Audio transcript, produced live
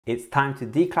It's time to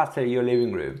declutter your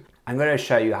living room. I'm going to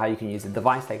show you how you can use a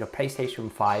device like a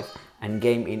PlayStation 5 and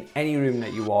game in any room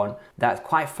that you want that's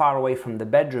quite far away from the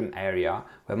bedroom area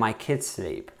where my kids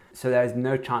sleep. So there's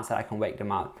no chance that I can wake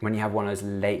them up when you have one of those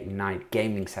late night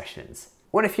gaming sessions.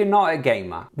 What if you're not a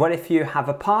gamer? What if you have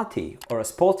a party or a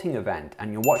sporting event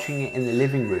and you're watching it in the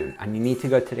living room and you need to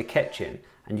go to the kitchen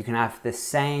and you can have the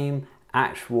same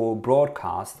actual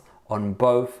broadcast on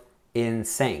both in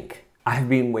sync? I've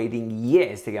been waiting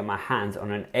years to get my hands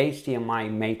on an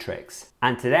HDMI matrix.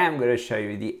 And today I'm going to show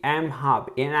you the M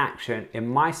Hub in action in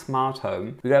my smart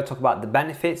home. We're going to talk about the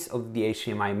benefits of the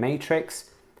HDMI matrix,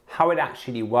 how it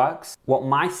actually works, what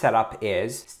my setup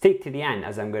is. Stick to the end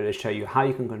as I'm going to show you how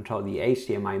you can control the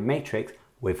HDMI matrix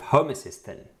with Home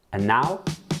Assistant. And now,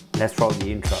 let's roll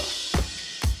the intro.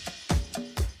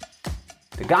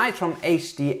 The guys from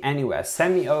HDANYWHERE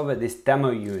sent me over this demo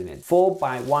unit,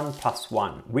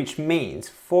 4x1+1, which means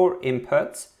 4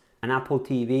 inputs, an Apple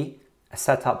TV, a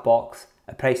set-top box,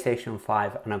 a PlayStation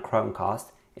 5 and a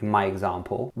Chromecast in my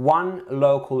example, 1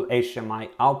 local HDMI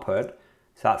output,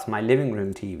 so that's my living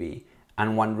room TV,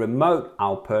 and 1 remote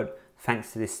output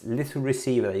thanks to this little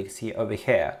receiver that you can see over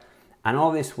here. And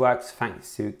all this works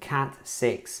thanks to Cat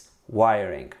 6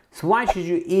 wiring. So why should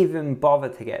you even bother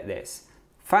to get this?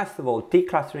 First of all,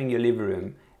 decluttering your living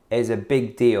room is a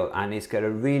big deal and it's going to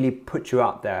really put you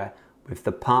up there with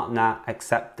the partner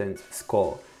acceptance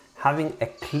score. Having a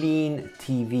clean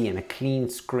TV and a clean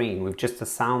screen with just a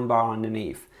soundbar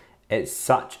underneath, it's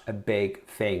such a big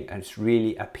thing and it's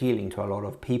really appealing to a lot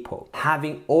of people.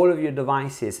 Having all of your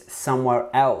devices somewhere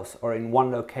else or in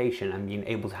one location and being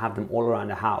able to have them all around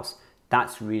the house,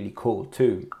 that's really cool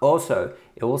too. Also,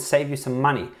 it will save you some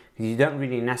money because you don't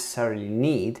really necessarily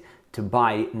need to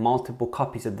buy multiple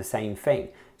copies of the same thing.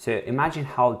 So imagine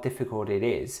how difficult it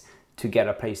is to get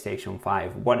a PlayStation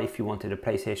 5. What if you wanted a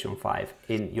PlayStation 5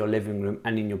 in your living room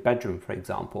and in your bedroom, for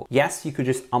example? Yes, you could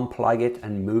just unplug it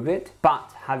and move it,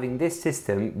 but having this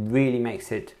system really makes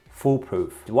it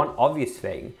foolproof. One obvious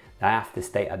thing that I have to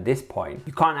state at this point,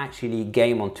 you can't actually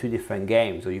game on 2 different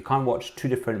games, or you can't watch 2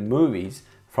 different movies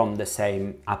from the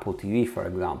same Apple TV, for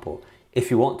example.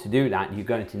 If you want to do that, you're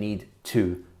going to need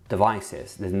 2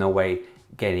 devices. There's no way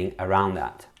getting around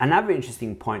that. Another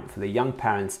interesting point for the young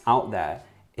parents out there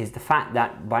is the fact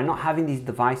that by not having these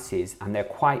devices, and they're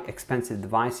quite expensive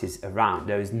devices around,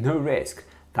 there is no risk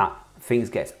that things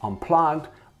get unplugged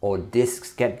or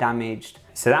discs get damaged.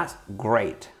 So that's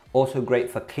great. Also great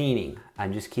for cleaning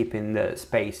and just keeping the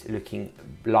space looking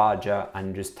larger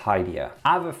and just tidier.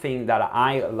 Other thing that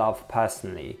I love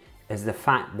personally is the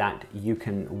fact that you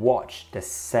can watch the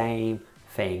same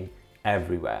thing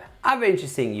everywhere. Other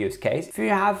interesting use case, if you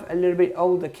have a little bit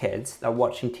older kids that are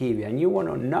watching TV and you want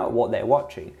to know what they're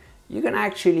watching, you can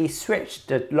actually switch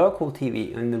the local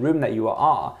TV in the room that you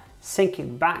are, sync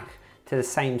it back to the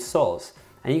same source,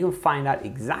 and you can find out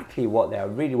exactly what they are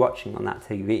really watching on that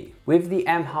TV. With the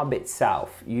M Hub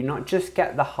itself, you not just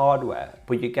get the hardware,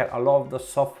 but you get a lot of the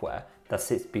software that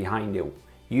sits behind it.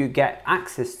 You get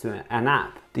access to an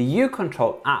app. The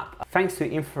U-Control app, thanks to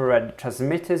infrared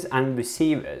transmitters and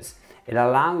receivers, it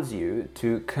allows you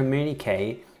to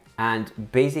communicate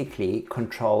and basically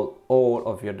control all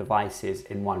of your devices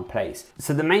in one place.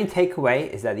 So the main takeaway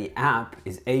is that the app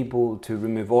is able to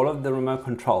remove all of the remote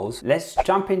controls. Let's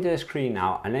jump into the screen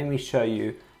now and let me show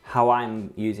you how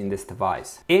I'm using this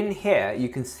device. In here, you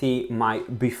can see my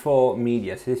before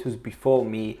media. So this was before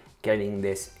me getting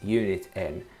this unit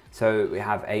in. So we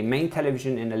have a main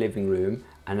television in the living room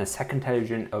and a second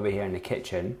television over here in the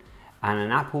kitchen, and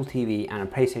an Apple TV and a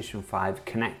PlayStation 5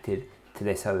 connected to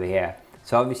this over here.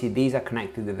 So obviously these are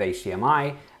connected with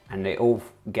HDMI and they all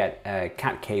get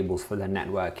cat cables for the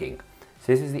networking. So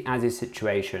this is the as-is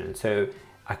situation. So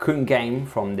I couldn't game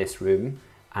from this room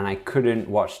and I couldn't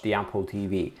watch the Apple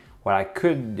TV. What I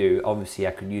could do, obviously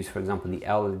I could use, for example, the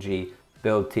LG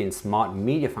built-in smart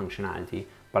media functionality,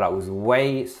 but I was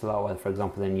way slower, for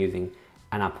example, than using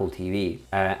an Apple TV.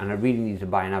 And I really needed to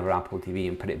buy another Apple TV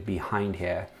and put it behind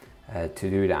here to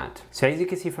do that. So as you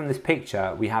can see from this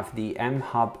picture, we have the M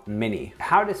Hub Mini.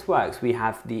 How this works, we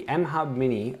have the M Hub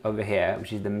Mini over here,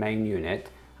 which is the main unit,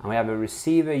 and we have a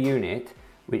receiver unit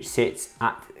which sits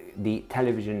at the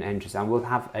television entrance, and we'll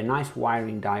have a nice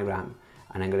wiring diagram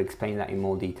and I'm going to explain that in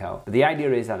more detail. But the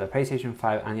idea is that the PlayStation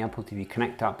 5 and the Apple TV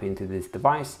connect up into this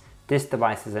device. This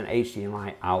device has an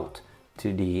HDMI out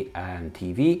to the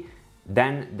TV.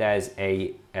 Then there's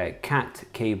a cat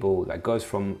cable that goes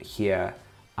from here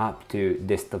up to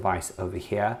this device over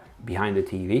here behind the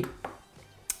TV,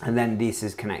 and then this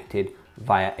is connected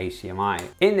via HDMI.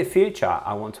 In the future,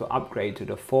 I want to upgrade to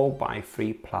the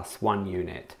 4x3+1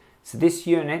 unit. So this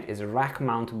unit is a rack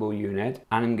mountable unit,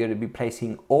 and I'm going to be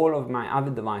placing all of my other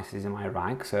devices in my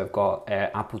rack. So I've got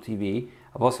Apple TV.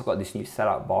 I've also got this new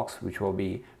setup box, which we'll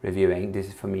be reviewing. This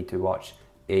is for me to watch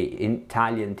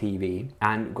Italian TV,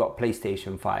 and we've got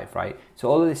PlayStation 5, right? So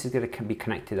all of this is going to be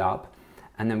connected up,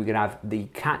 and then we're going to have the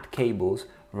cat cables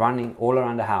running all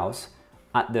around the house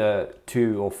at the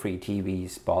 2 or 3 TV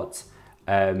spots,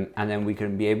 and then we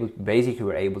can be able, basically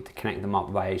we're able to connect them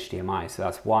up via HDMI. So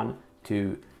that's 1,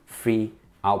 2, 3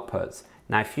 outputs.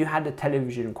 Now if you had the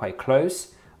television quite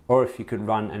close, or if you could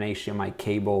run an HDMI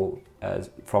cable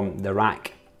from the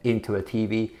rack into a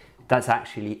TV, that's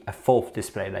actually a 4th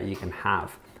display that you can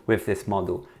have with this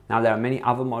model. Now there are many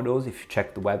other models, if you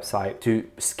check the website, to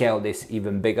scale this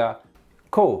even bigger.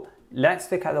 Cool, let's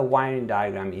look at the wiring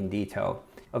diagram in detail.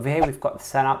 Over here we've got the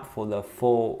setup for the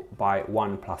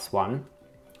 4x1+1.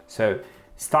 So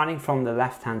starting from the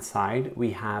left hand side,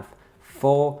 we have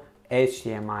 4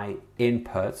 HDMI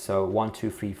inputs, so 1,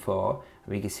 2, 3, 4.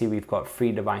 And we can see we've got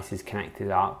 3 devices connected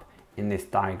up in this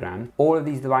diagram. All of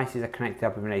these devices are connected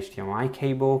up with an HDMI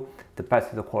cable. The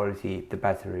better the quality, the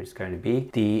better it's going to be.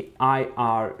 The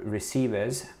IR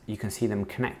receivers, you can see them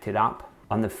connected up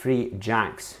on the 3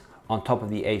 jacks on top of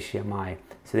the HDMI.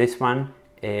 So this one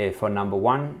is for number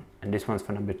 1 and this one's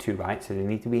for number 2, right? So they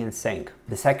need to be in sync.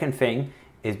 The second thing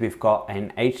is we've got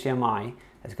an HDMI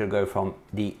that's going to go from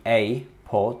the A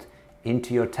port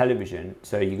into your television.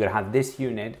 So you're going to have this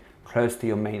unit close to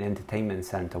your main entertainment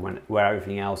center where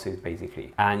everything else is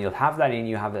basically. And you'll have that in,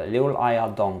 you have a little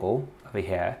IR dongle over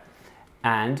here.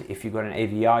 And if you've got an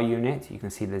AVR unit, you can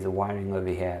see there's a wiring over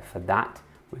here for that,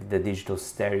 with the digital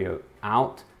stereo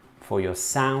out for your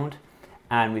sound.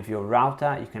 And with your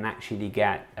router, you can actually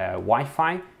get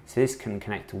Wi-Fi. So this can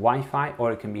connect to Wi-Fi,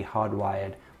 or it can be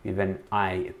hardwired with an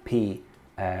IP,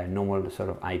 normal sort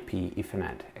of IP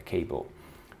Ethernet cable.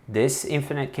 This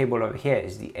Ethernet cable over here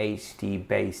is the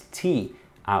HD-Base-T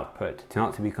output,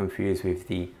 not to be confused with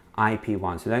the IP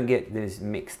one. So don't get this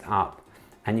mixed up.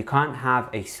 And you can't have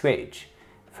a switch,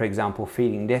 for example,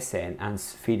 feeding this in and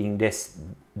feeding this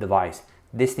device.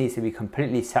 This needs to be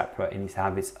completely separate. It needs to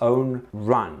have its own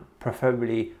run,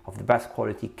 preferably of the best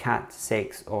quality Cat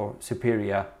 6 or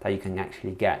superior that you can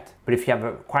actually get. But if you have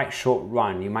a quite short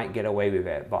run, you might get away with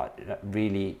it, but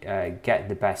really get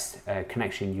the best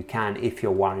connection you can if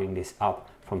you're wiring this up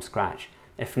from scratch.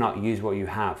 If not, use what you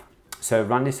have. So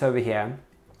run this over here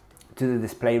to the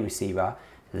display receiver.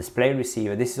 The display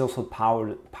receiver, this is also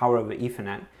power over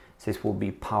Ethernet, so this will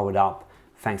be powered up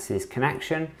thanks to this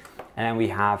connection. And then we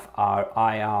have our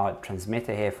IR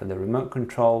transmitter here for the remote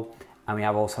control, and we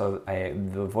have also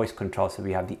the voice control. So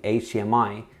we have the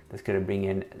HDMI that's going to bring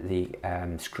in the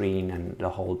screen and the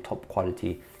whole top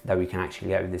quality that we can actually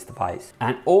get with this device.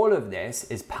 And all of this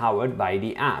is powered by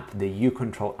the app, the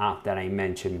U-Control app that I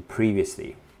mentioned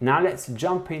previously. Now let's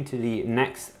jump into the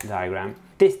next diagram.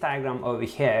 This diagram over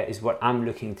here is what I'm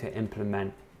looking to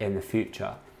implement in the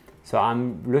future. So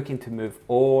I'm looking to move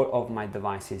all of my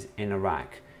devices in a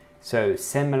rack. So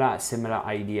similar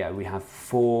idea. We have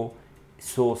 4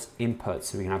 source inputs,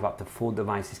 so we can have up to 4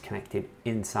 devices connected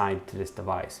inside to this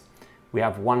device. We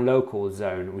have 1 local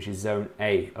zone, which is zone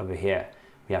A over here.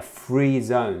 We have 3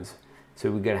 zones.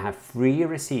 So we're going to have 3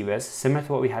 receivers, similar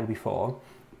to what we had before,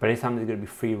 but this time there's going to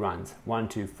be 3 runs, 1,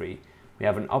 2, 3. We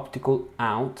have an optical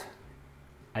out,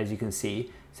 as you can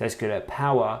see, so it's going to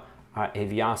power our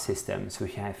AVR system. So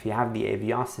if you have the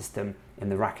AVR system in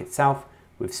the rack itself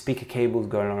with speaker cables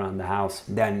going around the house,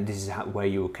 then this is where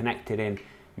you will connect it in.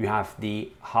 You have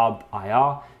the hub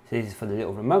IR, so this is for the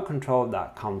little remote control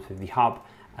that comes with the hub,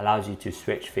 allows you to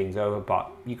switch things over, but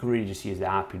you can really just use the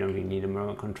app, you don't really need a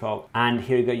remote control. And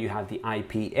here you go, you have the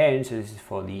IP in, so this is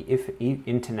for the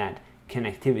internet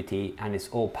connectivity, and it's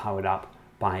all powered up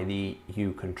by the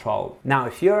U-Control. Now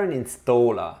if you're an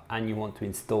installer and you want to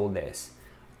install this,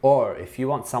 or if you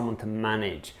want someone to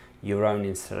manage your own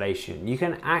installation, you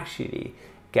can actually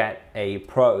get a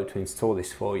pro to install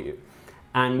this for you.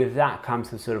 And with that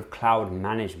comes some sort of cloud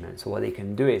management. So what they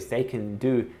can do is they can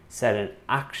do certain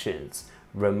actions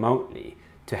remotely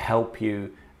to help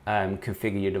you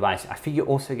configure your device. I think you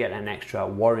also get an extra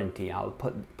warranty. I'll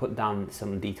put down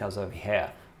some details over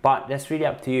here, but that's really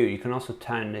up to you. You can also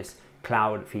turn this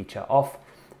cloud feature off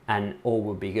and all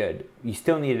will be good. You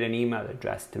still need an email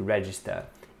address to register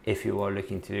if you are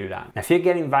looking to do that. Now, if you're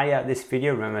getting value out of this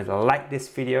video, remember to like this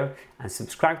video and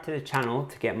subscribe to the channel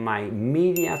to get my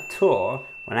media tour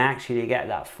when I actually get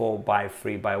that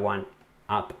 4x3x1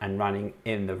 up and running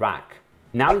in the rack.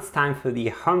 Now it's time for the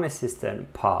Home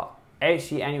Assistant part.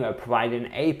 HDANYWHERE provide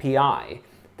an API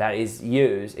that is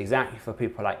used exactly for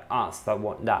people like us that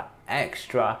want that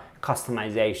extra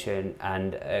customization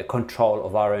and control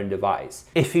of our own device.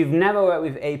 If you've never worked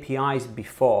with APIs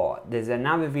before, there's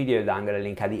another video that I'm going to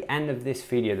link at the end of this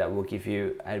video that will give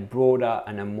you a broader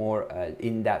and a more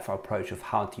in-depth approach of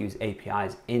how to use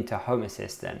APIs into Home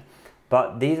Assistant.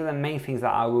 But these are the main things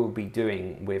that I will be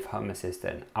doing with Home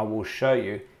Assistant. I will show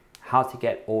you how to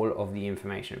get all of the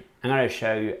information. I'm going to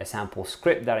show you a sample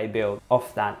script that I built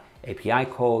off that API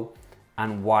call,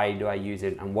 and why do I use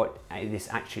it, and what this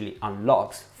actually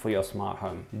unlocks for your smart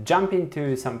home. Jump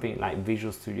into something like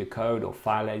Visual Studio Code or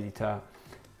file editor,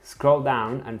 scroll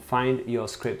down and find your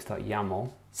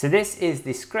scripts.yaml. So this is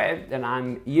the script that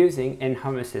I'm using in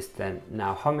Home Assistant.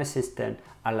 Now, Home Assistant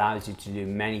allows you to do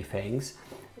many things.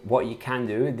 What you can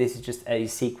do, this is just a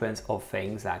sequence of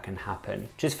things that can happen.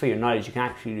 Just for your knowledge, you can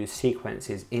actually do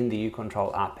sequences in the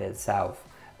uControl app itself,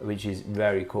 which is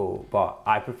very cool, but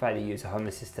I prefer to use Home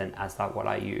Assistant as like what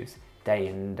I use day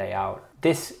in and day out.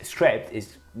 This script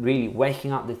is really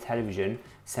waking up the television,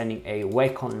 sending a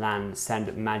wake on LAN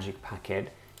send magic packet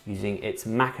using its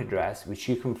MAC address, which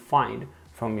you can find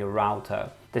from your router.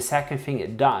 The second thing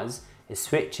it does is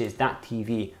switches that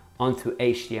TV onto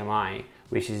HDMI,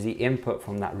 which is the input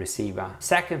from that receiver.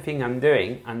 Second thing I'm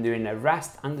doing a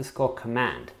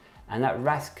rest_command. And that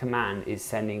REST command is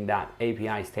sending that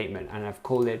API statement, and I've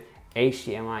called it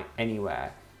HDMI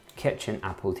Anywhere Kitchen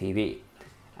Apple TV.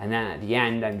 And then at the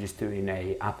end, I'm just doing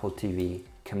a Apple TV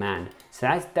command. So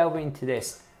let's delve into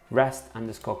this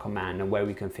rest_command and where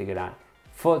we configure that.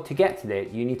 To get to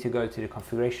it, you need to go to the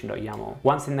configuration.yaml.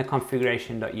 Once in the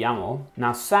configuration.yaml,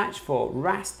 now search for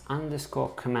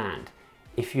rest_command.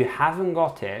 If you haven't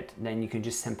got it, then you can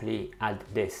just simply add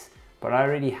this. But I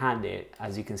already had it,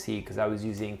 as you can see, because I was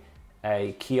using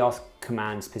a kiosk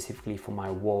command specifically for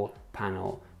my wall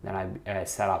panel that I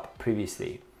set up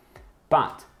previously.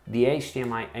 But the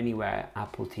HDMI Anywhere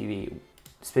Apple TV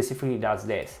specifically does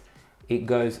this. It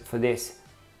goes for this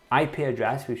IP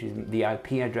address, which is the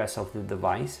IP address of the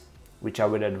device, which I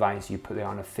would advise you put it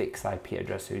on a fixed IP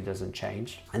address so it doesn't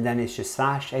change. And then it's just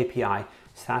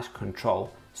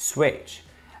 /API/control switch.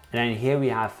 And then here we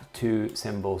have two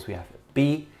symbols. We have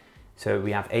B, so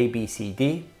we have A, B, C,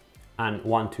 D, and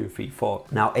 1, 2, 3, 4.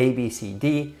 Now A, B, C,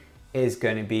 D is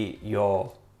going to be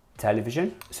your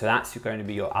television. So that's going to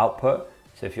be your output.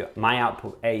 So if my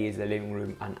output A is the living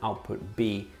room and output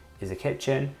B is the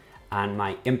kitchen, and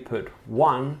my input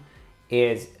 1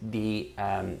 is the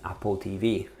Apple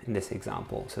TV in this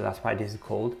example. So that's why this is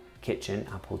called Kitchen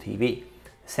Apple TV.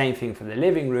 Same thing for the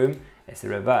living room, it's the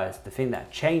reverse. The thing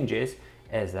that changes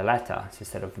is the letter. So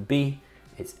instead of B,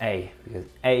 it's A, because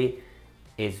A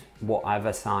is what I've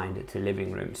assigned to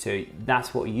living room. So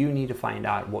that's what you need to find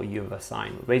out, what you've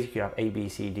assigned. Basically you have A, B,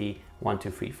 C, D, 1, 2,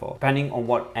 3, 4, depending on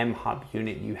what M-Hub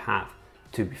unit you have,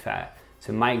 to be fair.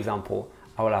 So in my example,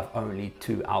 I will have only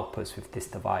 2 outputs with this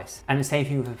device. And the same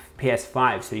thing with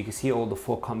PS5. So you can see all the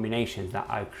 4 combinations that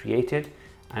I've created.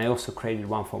 And I also created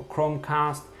one for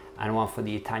Chromecast and one for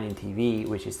the Italian TV,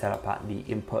 which is set up at the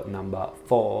input number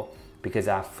 4, because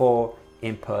I have 4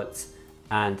 inputs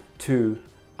and 2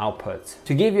 outputs.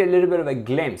 To give you a little bit of a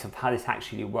glimpse of how this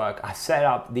actually works, I set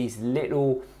up these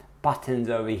little buttons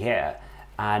over here,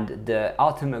 and the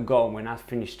ultimate goal when I've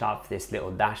finished up this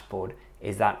little dashboard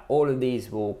is that all of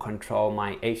these will control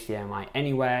my HDMI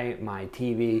Anywhere, my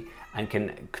TV, and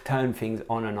can turn things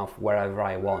on and off wherever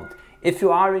I want. If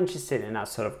you are interested in that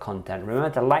sort of content, remember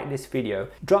to like this video,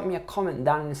 drop me a comment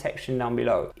down in the section down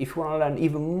below. If you want to learn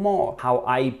even more how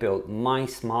I built my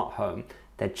smart home,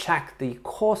 then check the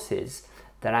courses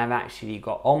that I've actually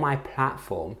got on my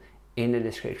platform in the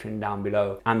description down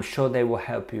below. I'm sure they will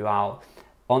help you out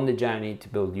on the journey to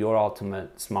build your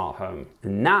ultimate smart home.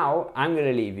 And now I'm going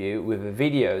to leave you with a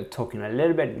video talking a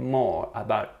little bit more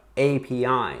about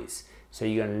APIs, so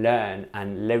you can learn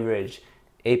and leverage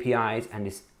APIs and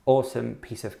this awesome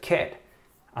piece of kit.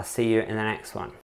 I'll see you in the next one.